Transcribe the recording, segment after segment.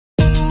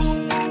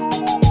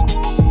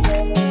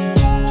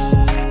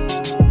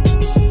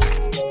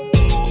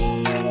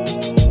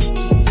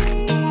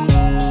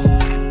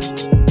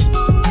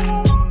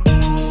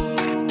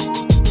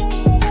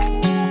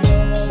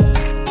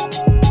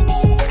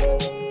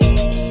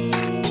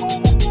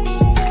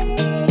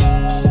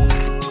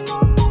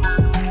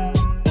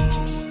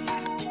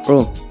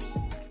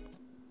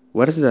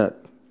What is that?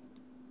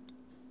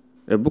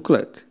 A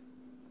booklet.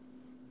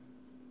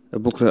 A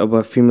booklet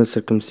about female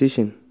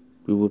circumcision.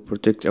 We will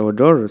protect our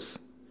daughters.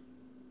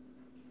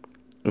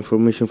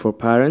 Information for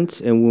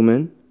parents and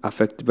women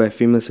affected by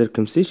female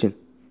circumcision.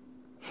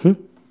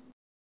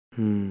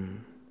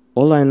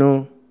 All I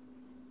know,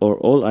 or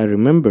all I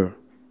remember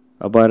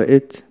about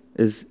it,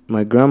 is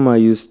my grandma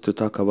used to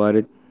talk about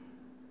it,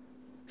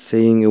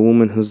 saying a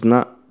woman who's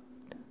not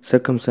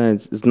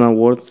circumcised is not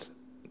worth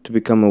to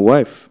become a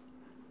wife.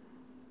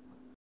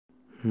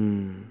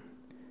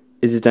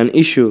 Is it an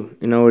issue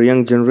in our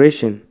young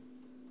generation?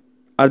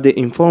 Are they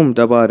informed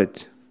about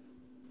it?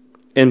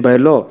 And by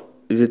law,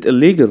 is it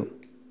illegal?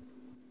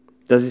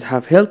 Does it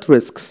have health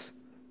risks?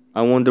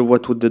 I wonder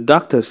what would the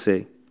doctors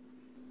say?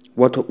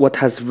 What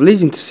has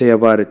religion to say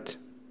about it?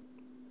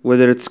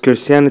 Whether it's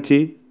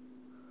Christianity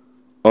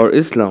or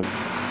Islam.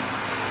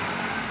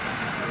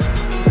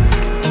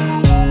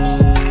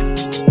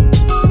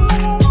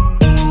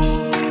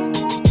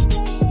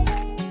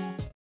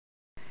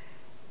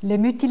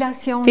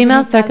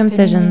 Female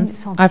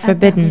circumcisions are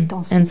forbidden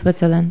in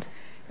Switzerland.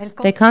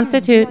 They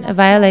constitute a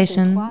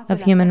violation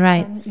of human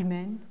rights.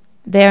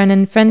 They are an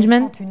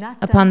infringement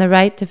upon the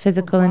right to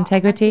physical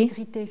integrity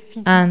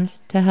and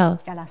to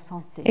health.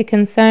 It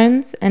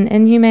concerns an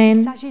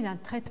inhumane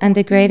and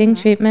degrading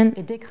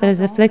treatment that is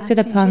inflicted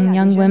upon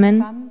young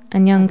women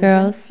and young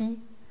girls.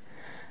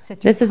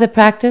 This is a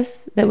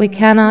practice that we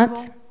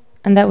cannot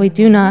and that we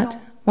do not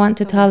want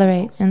to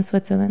tolerate in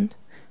Switzerland.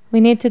 We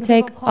need to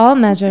take all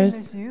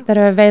measures that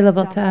are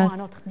available to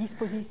us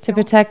to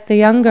protect the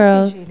young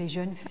girls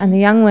and the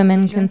young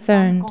women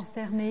concerned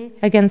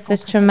against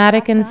this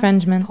traumatic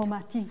infringement,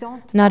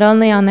 not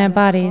only on their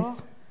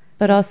bodies,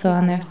 but also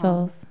on their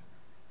souls.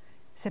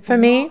 For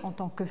me,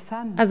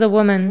 as a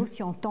woman,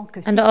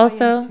 and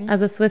also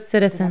as a Swiss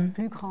citizen,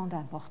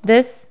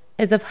 this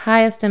is of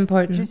highest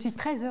importance.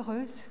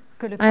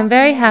 I am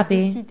very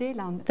happy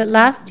that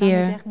last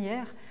year,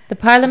 the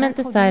Parliament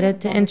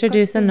decided to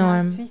introduce a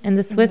norm in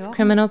the Swiss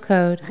Criminal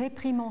Code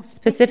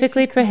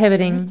specifically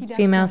prohibiting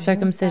female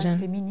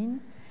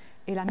circumcision.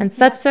 And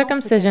such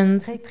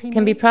circumcisions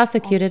can be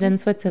prosecuted in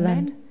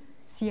Switzerland,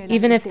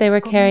 even if they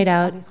were carried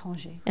out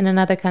in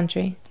another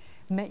country.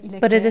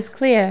 But it is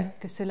clear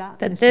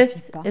that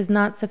this is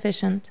not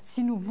sufficient.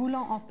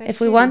 If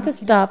we want to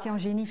stop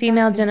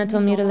female genital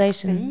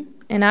mutilation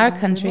in our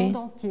country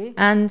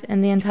and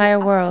in the entire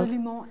world,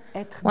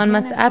 one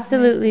must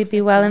absolutely be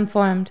well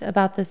informed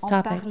about this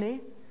topic,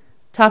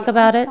 talk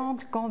about it,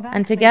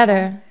 and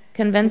together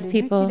convince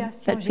people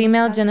that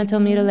female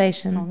genital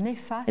mutilation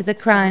is a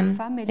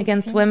crime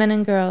against women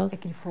and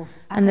girls,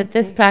 and that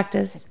this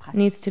practice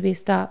needs to be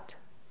stopped.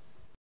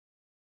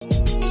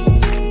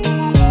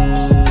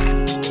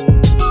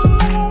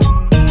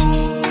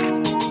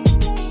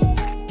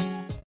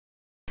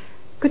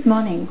 Good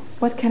morning.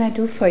 What can I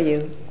do for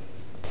you?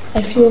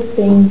 A few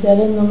things. I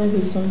don't know,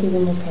 maybe something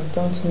they must have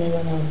done to me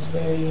when I was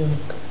very young.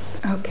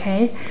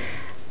 Okay.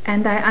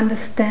 And I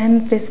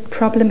understand this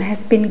problem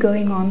has been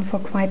going on for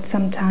quite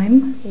some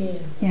time?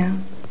 Yeah.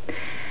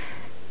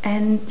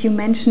 And you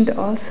mentioned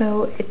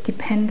also it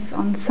depends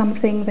on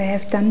something they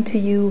have done to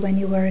you when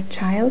you were a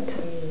child?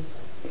 Yes.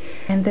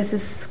 And this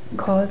is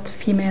called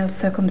female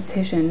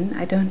circumcision.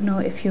 I don't know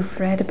if you've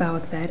read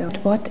about that.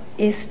 What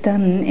is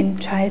done in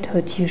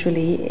childhood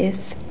usually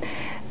is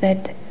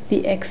that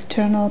the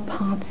external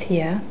parts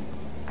here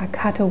are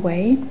cut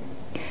away,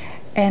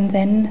 and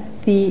then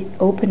the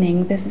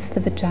opening, this is the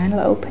vaginal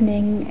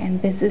opening,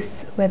 and this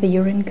is where the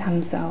urine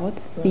comes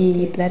out,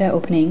 the bladder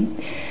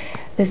opening.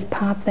 This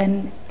part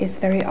then is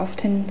very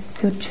often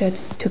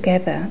sutured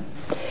together.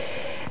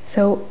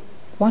 So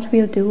what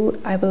we'll do,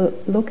 I will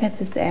look at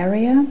this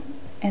area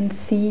and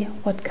see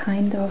what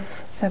kind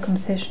of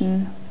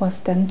circumcision was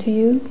done to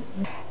you.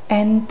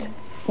 And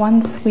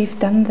once we've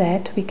done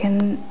that, we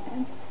can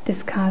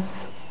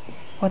discuss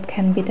what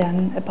can be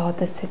done about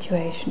the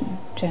situation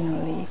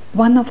generally.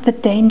 One of the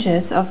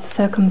dangers of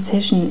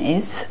circumcision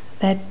is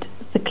that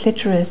the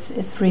clitoris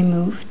is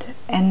removed,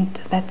 and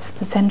that's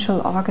the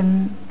central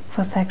organ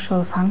for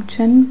sexual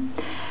function.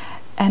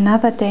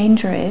 Another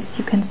danger is,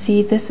 you can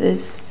see this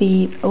is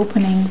the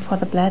opening for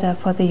the bladder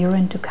for the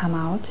urine to come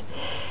out.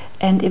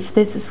 And if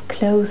this is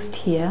closed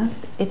here,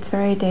 it's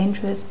very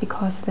dangerous,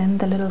 because then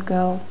the little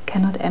girl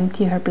cannot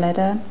empty her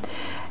bladder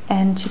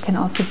and she can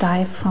also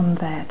die from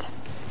that.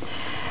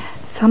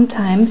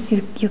 Sometimes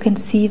you can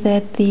see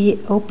that the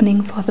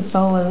opening for the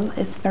bowel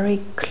is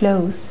very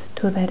close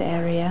to that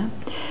area.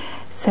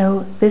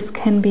 So this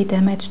can be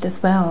damaged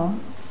as well,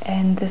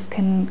 and this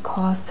can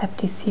cause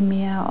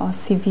septicemia or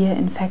severe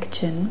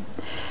infection.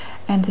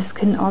 And this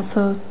can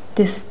also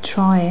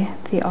destroy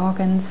the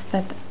organs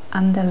that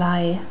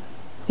underlie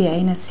the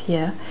anus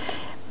here,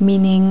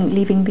 meaning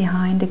leaving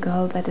behind a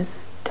girl that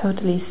is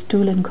totally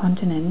stool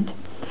incontinent.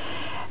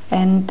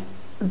 And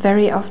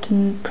very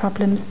often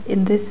problems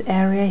in this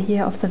area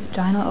here of the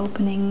vaginal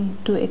opening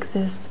do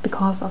exist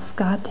because of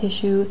scar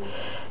tissue.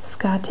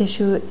 Scar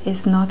tissue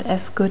is not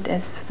as good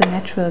as the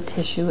natural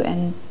tissue,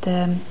 and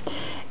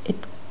it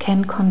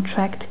can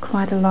contract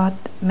quite a lot,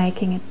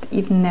 making it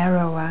even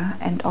narrower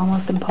and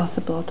almost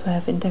impossible to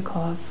have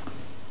intercourse.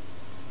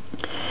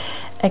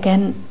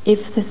 Again,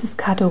 if this is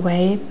cut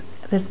away,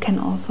 this can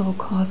also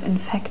cause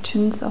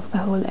infections of the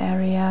whole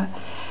area,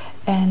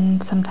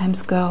 and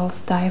sometimes girls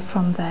die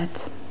from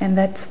that. And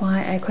that's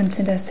why I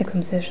consider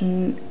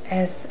circumcision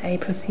as a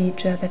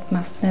procedure that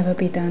must never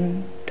be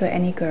done to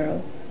any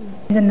girl.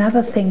 And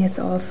another thing is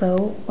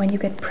also, when you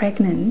get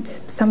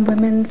pregnant, some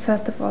women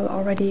first of all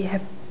already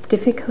have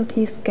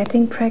difficulties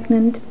getting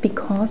pregnant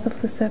because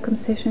of the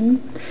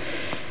circumcision.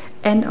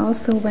 And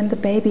also when the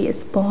baby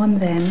is born,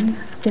 then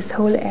this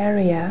whole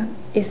area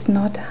is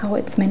not how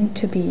it's meant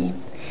to be,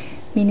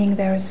 meaning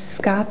there is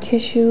scar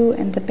tissue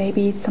and the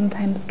baby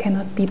sometimes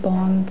cannot be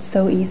born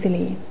so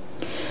easily.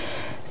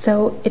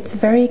 So it's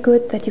very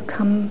good that you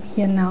come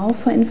here now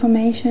for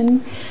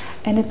information,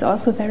 and it's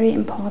also very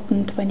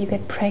important when you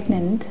get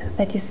pregnant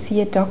that you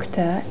see a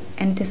doctor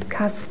and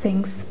discuss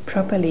things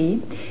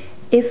properly,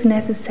 if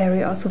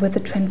necessary also with a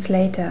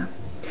translator.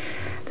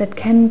 That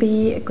can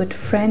be a good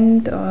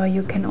friend, or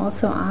you can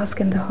also ask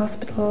in the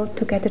hospital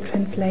to get a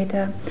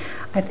translator.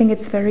 I think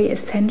it's very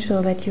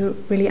essential that you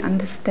really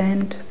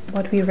understand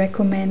what we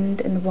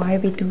recommend and why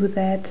we do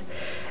that.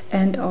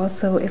 And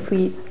also if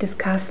we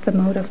discuss the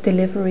mode of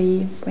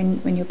delivery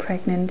when you're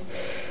pregnant,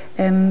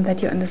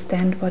 that you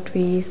understand what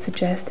we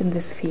suggest in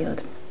this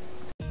field.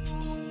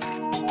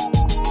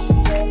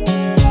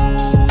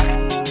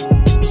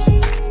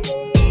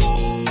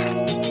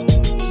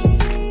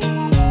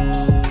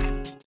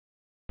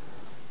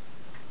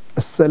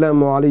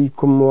 Assalamu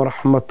alaikum wa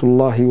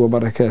rahmatullahi wa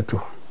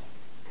barakatuh.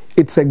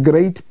 It's a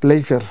great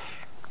pleasure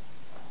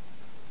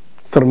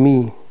for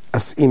me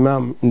as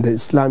Imam in the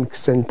Islamic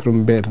Center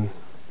in Bern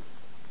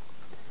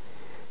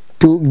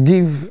to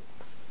give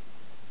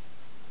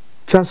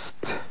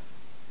just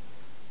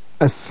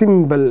a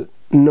simple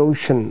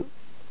notion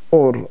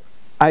or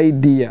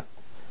idea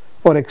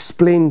or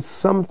explain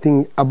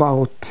something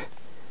about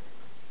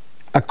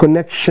a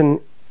connection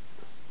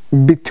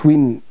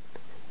between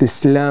the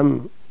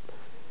Islam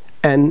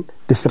and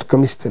the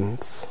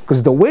circumcisions.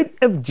 Because the word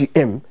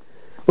FGM,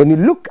 when you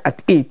look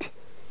at it,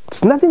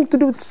 it's nothing to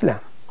do with Islam.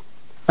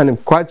 And I'm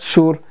quite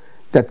sure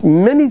that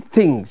many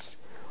things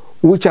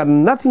which are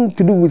nothing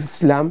to do with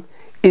Islam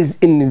is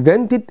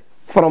invented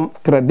from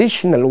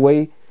traditional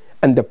way,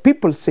 and the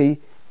people say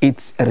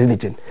it's a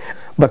religion.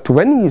 But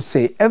when you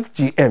say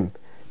FGM,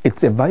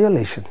 it's a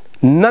violation.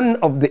 None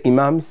of the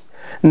Imams,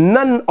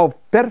 none of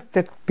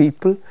perfect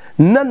people,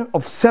 none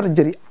of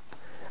surgery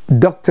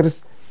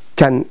doctors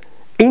can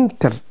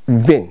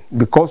intervene,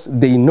 because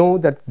they know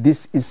that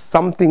this is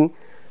something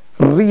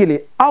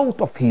really out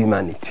of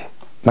humanity.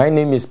 My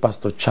name is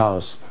Pastor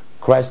Charles,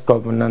 Christ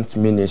Covenant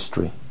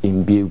Ministry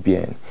in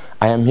Bilbien.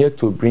 I am here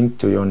to bring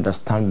to your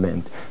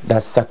understanding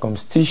that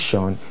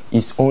circumcision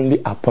is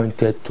only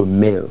appointed to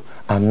male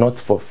and not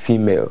for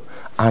female.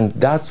 And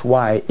that's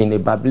why in a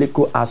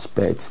biblical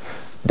aspect,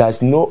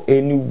 there's no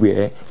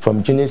anywhere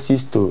from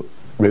Genesis to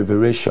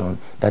Revelation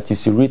that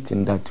is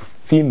written that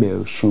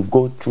female should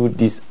go through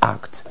this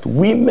act.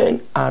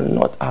 Women are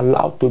not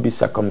allowed to be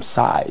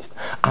circumcised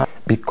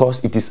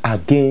because it is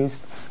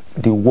against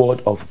the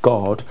word of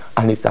God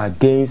and it's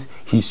against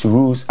his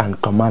rules and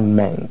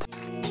commandments.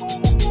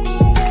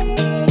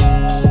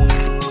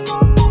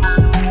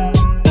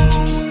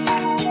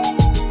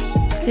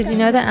 Did you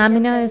know that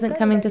Amina isn't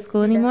coming to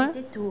school anymore?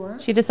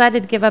 She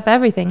decided to give up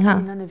everything,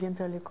 huh?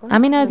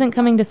 Amina isn't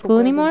coming to school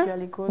anymore?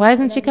 Why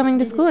isn't she coming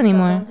to school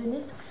anymore?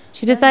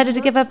 She decided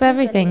to give up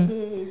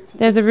everything.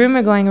 There's a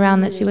rumor going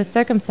around that she was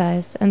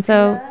circumcised, and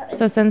so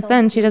since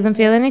then she doesn't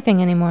feel anything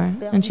anymore,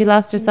 and she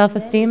lost her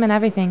self-esteem and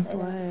everything.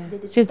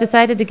 She's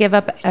decided to give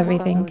up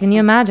everything. Can you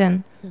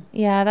imagine?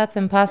 Yeah, that's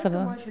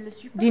impossible.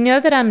 Do you know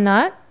that I'm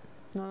not?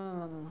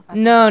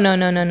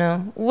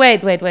 No.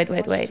 Wait.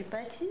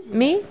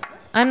 Me?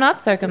 I'm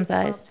not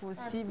circumcised.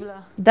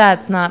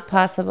 That's not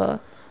possible.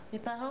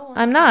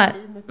 I'm not.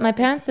 My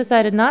parents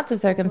decided not to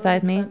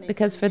circumcise me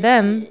because for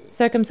them,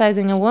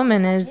 circumcising a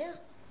woman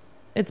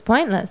it's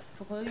pointless.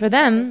 For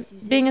them,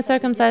 being a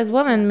circumcised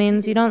woman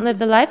means you don't live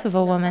the life of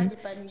a woman.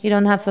 You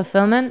don't have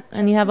fulfillment,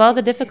 and you have all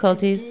the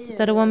difficulties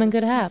that a woman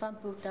could have.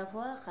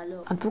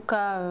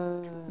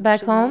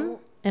 Back home,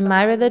 in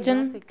my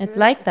religion, it's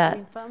like that.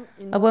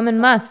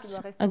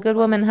 A good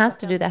woman has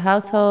to do the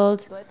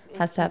household,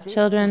 has to have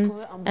children,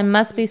 and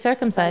must be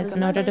circumcised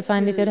in order to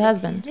find a good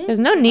husband.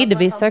 There's no need to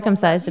be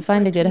circumcised to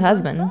find a good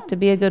husband, to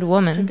be a good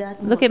woman.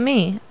 Look at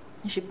me.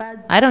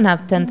 I don't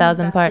have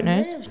 10,000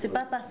 partners.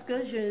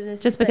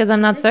 Just because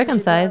I'm not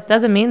circumcised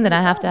doesn't mean that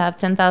I have to have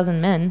 10,000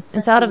 men.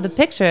 It's out of the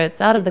picture,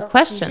 it's out of the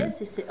question.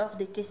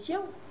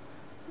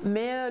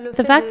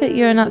 The fact that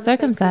you're not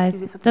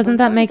circumcised, doesn't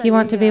that make you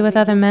want to be with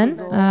other men?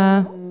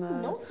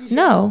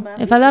 No,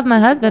 if I love my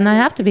husband, I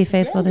have to be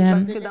faithful to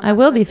him. I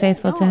will be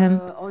faithful to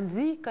him.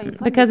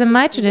 Because in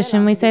my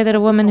tradition, we say that a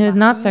woman who is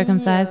not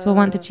circumcised will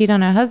want to cheat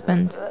on her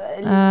husband.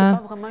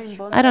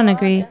 I don't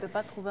agree.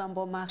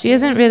 She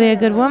isn't really a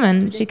good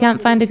woman. She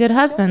can't find a good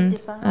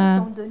husband.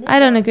 I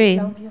don't agree.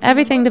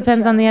 Everything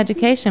depends on the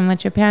education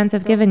which your parents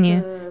have given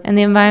you and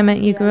the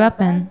environment you grew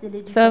up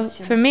in. So,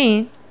 for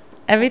me,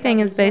 everything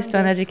is based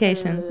on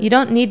education. You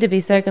don't need to be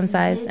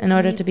circumcised in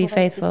order to be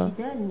faithful.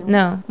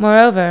 No.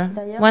 Moreover,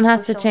 one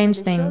has to change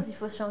things.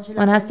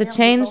 One has to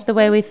change the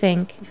way we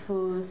think.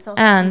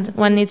 And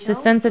one needs to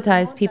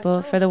sensitize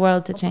people for the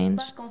world to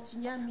change.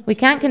 We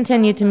can't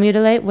continue to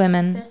mutilate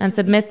women and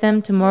submit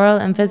them to moral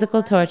and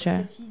physical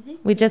torture.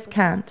 We just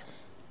can't.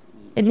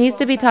 It needs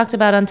to be talked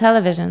about on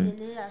television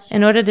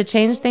in order to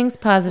change things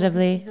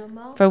positively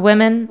for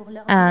women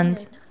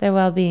and their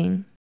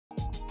well-being.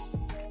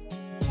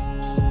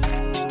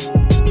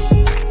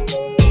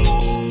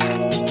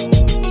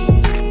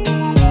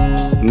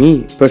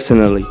 Me,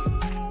 personally,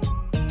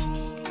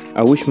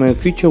 I wish my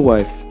future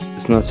wife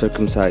is not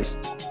circumcised.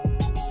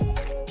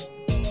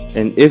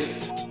 And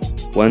if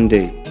one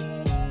day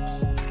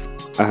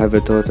I have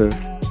a daughter,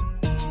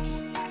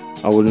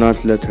 I will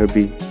not let her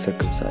be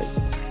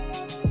circumcised.